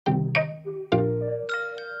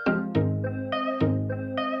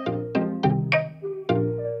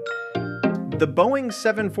The Boeing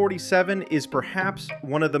 747 is perhaps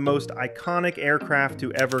one of the most iconic aircraft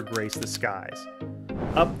to ever grace the skies,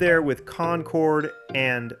 up there with Concorde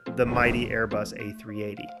and the mighty Airbus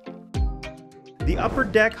A380. The upper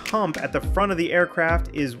deck hump at the front of the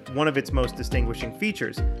aircraft is one of its most distinguishing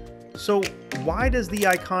features. So why does the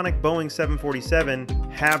iconic Boeing 747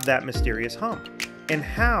 have that mysterious hump? And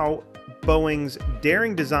how Boeing's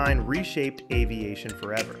daring design reshaped aviation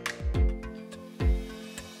forever?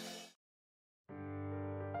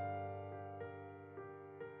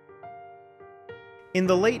 In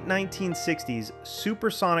the late 1960s,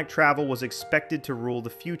 supersonic travel was expected to rule the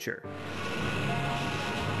future.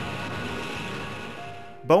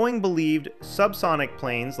 Boeing believed subsonic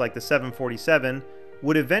planes like the 747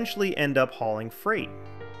 would eventually end up hauling freight.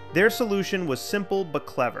 Their solution was simple but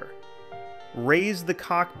clever: raise the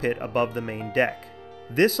cockpit above the main deck.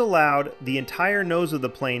 This allowed the entire nose of the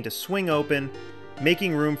plane to swing open,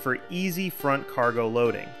 making room for easy front cargo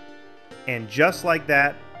loading. And just like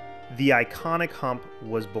that, the iconic hump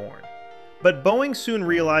was born. But Boeing soon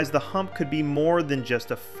realized the hump could be more than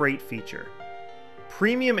just a freight feature.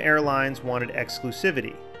 Premium airlines wanted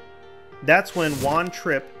exclusivity. That's when Juan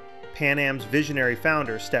Trippe, Pan Am's visionary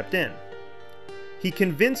founder, stepped in. He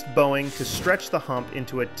convinced Boeing to stretch the hump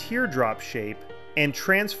into a teardrop shape and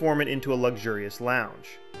transform it into a luxurious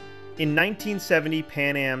lounge. In 1970,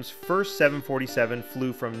 Pan Am's first 747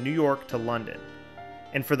 flew from New York to London.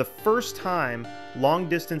 And for the first time,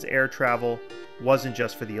 long-distance air travel wasn't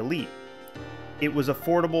just for the elite. It was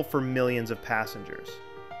affordable for millions of passengers.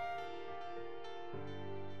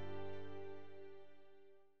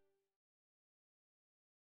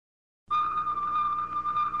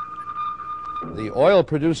 The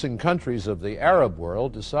oil-producing countries of the Arab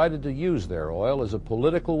world decided to use their oil as a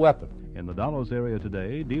political weapon. In the Dallas area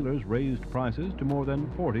today, dealers raised prices to more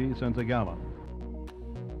than 40 cents a gallon.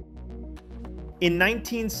 In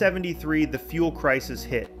 1973, the fuel crisis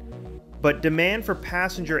hit, but demand for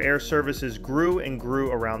passenger air services grew and grew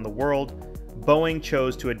around the world. Boeing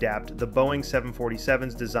chose to adapt the Boeing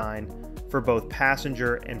 747's design for both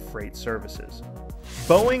passenger and freight services.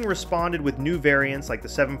 Boeing responded with new variants like the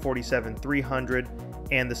 747-300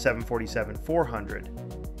 and the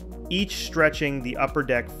 747-400, each stretching the upper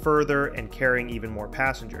deck further and carrying even more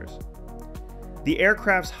passengers. The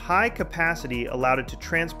aircraft's high capacity allowed it to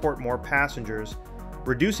transport more passengers,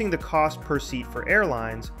 reducing the cost per seat for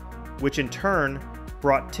airlines, which in turn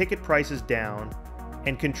brought ticket prices down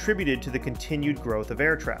and contributed to the continued growth of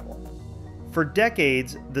air travel. For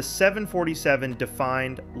decades, the 747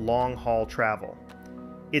 defined long-haul travel.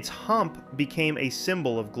 Its hump became a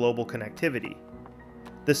symbol of global connectivity.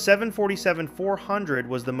 The 747-400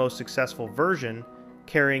 was the most successful version,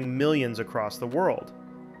 carrying millions across the world.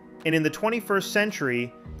 And in the 21st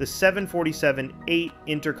century, the 747-8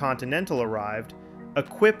 Intercontinental arrived,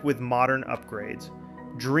 equipped with modern upgrades,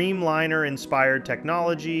 Dreamliner-inspired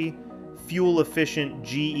technology, fuel-efficient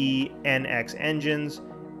GE NX engines,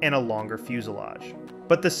 and a longer fuselage.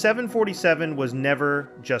 But the 747 was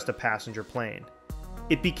never just a passenger plane.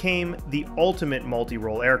 It became the ultimate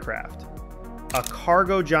multi-role aircraft. A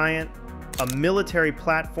cargo giant, a military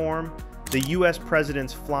platform, the US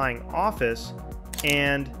President's flying office,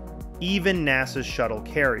 and even NASA's shuttle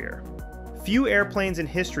carrier. Few airplanes in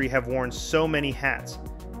history have worn so many hats,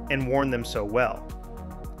 and worn them so well.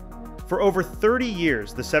 For over 30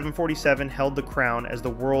 years, the 747 held the crown as the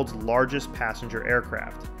world's largest passenger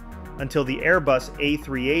aircraft, until the Airbus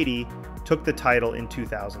A380 took the title in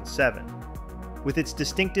 2007. With its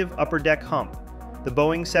distinctive upper deck hump, the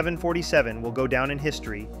Boeing 747 will go down in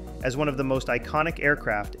history as one of the most iconic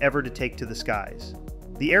aircraft ever to take to the skies.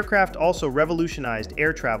 The aircraft also revolutionized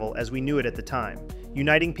air travel as we knew it at the time,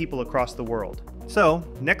 uniting people across the world. So,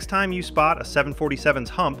 next time you spot a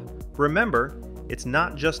 747's hump, remember, it's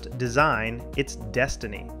not just design, it's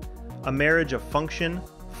destiny. A marriage of function,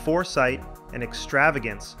 foresight, and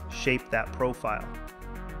extravagance shaped that profile.